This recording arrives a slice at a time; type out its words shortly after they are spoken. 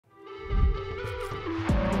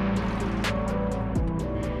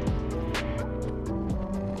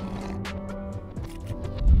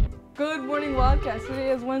Good morning, Wildcats. Today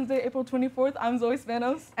is Wednesday, April 24th. I'm Zoe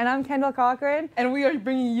Spanos. And I'm Kendall Cochran. And we are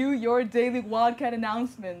bringing you your daily Wildcat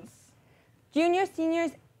announcements. Juniors, seniors,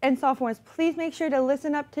 and sophomores, please make sure to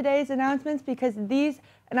listen up today's announcements because these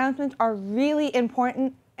announcements are really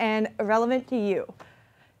important and relevant to you.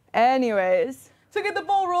 Anyways. To get the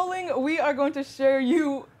ball rolling, we are going to share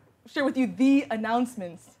with you the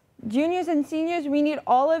announcements. Juniors and seniors, we need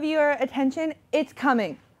all of your attention. It's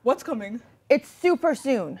coming. What's coming? It's super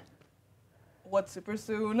soon. What's super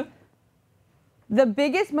soon? The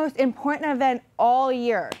biggest, most important event all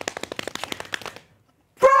year.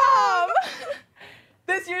 Prom!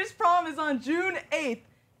 This year's prom is on June 8th.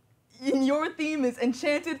 And your theme is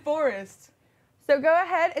Enchanted Forest. So go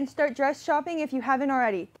ahead and start dress shopping if you haven't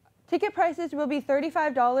already. Ticket prices will be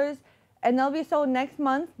 $35 and they'll be sold next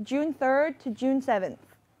month, June 3rd to June 7th.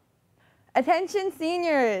 Attention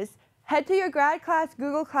seniors! Head to your grad class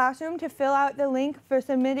Google Classroom to fill out the link for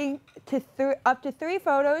submitting up to 3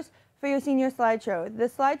 photos for your senior slideshow. The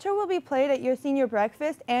slideshow will be played at your senior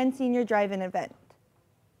breakfast and senior drive-in event.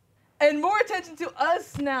 And more attention to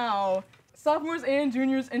us now. Sophomores and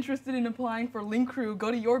juniors interested in applying for Link Crew,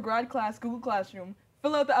 go to your grad class Google Classroom.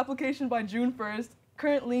 Fill out the application by June 1st.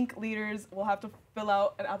 Current Link leaders will have to fill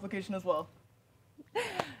out an application as well.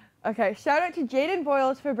 Okay, shout out to Jaden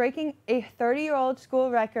Boyles for breaking a 30-year-old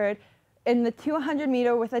school record in the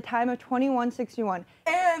 200-meter with a time of 21:61.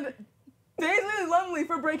 And Daisy Lumley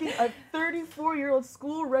for breaking a 34-year-old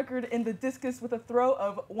school record in the discus with a throw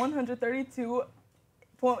of 132.6.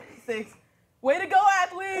 Way to go,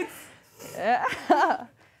 athletes! Yeah.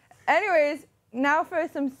 Anyways, now for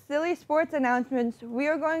some silly sports announcements. We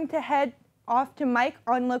are going to head off to Mike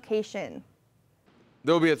on location.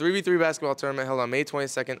 There will be a 3v3 basketball tournament held on May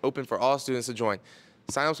 22nd, open for all students to join.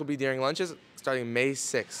 Sign-ups will be during lunches starting May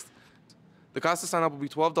 6th. The cost to sign up will be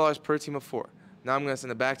 $12 per team of 4. Now I'm going to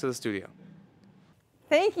send it back to the studio.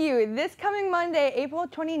 Thank you. This coming Monday, April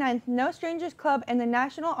 29th, No Strangers Club and the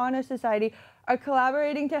National Honor Society are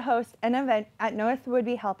collaborating to host an event at North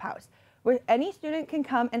Woodby Help House, where any student can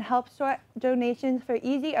come and help sort donations for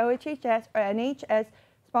Easy OHHS or NHS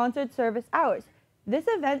sponsored service hours. This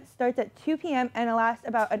event starts at 2 p.m. and it lasts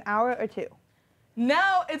about an hour or 2.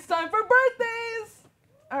 Now it's time for birthdays!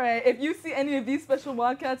 All right, if you see any of these special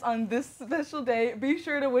Wildcats on this special day, be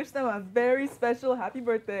sure to wish them a very special happy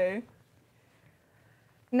birthday.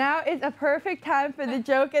 Now is a perfect time for the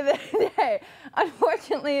joke of the day.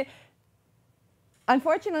 Unfortunately,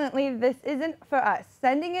 this isn't for us.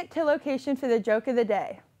 Sending it to location for the joke of the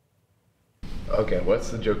day. Okay,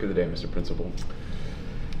 what's the joke of the day, Mr. Principal?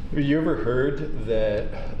 Have you ever heard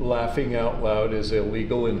that laughing out loud is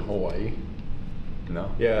illegal in Hawaii?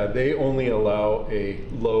 No. Yeah, they only allow a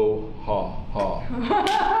low ha-ha.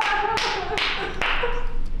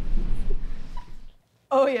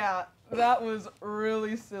 Oh yeah, that was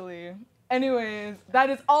really silly. Anyways, that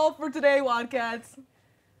is all for today, Wildcats.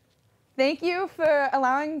 Thank you for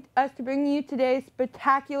allowing us to bring you today's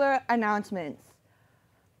spectacular announcements.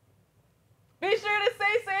 Be sure to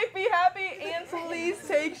stay safe, be happy, and please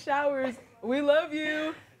take showers. We love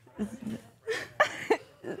you.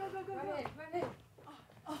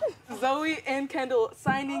 Zoe and Kendall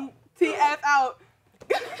signing TF out.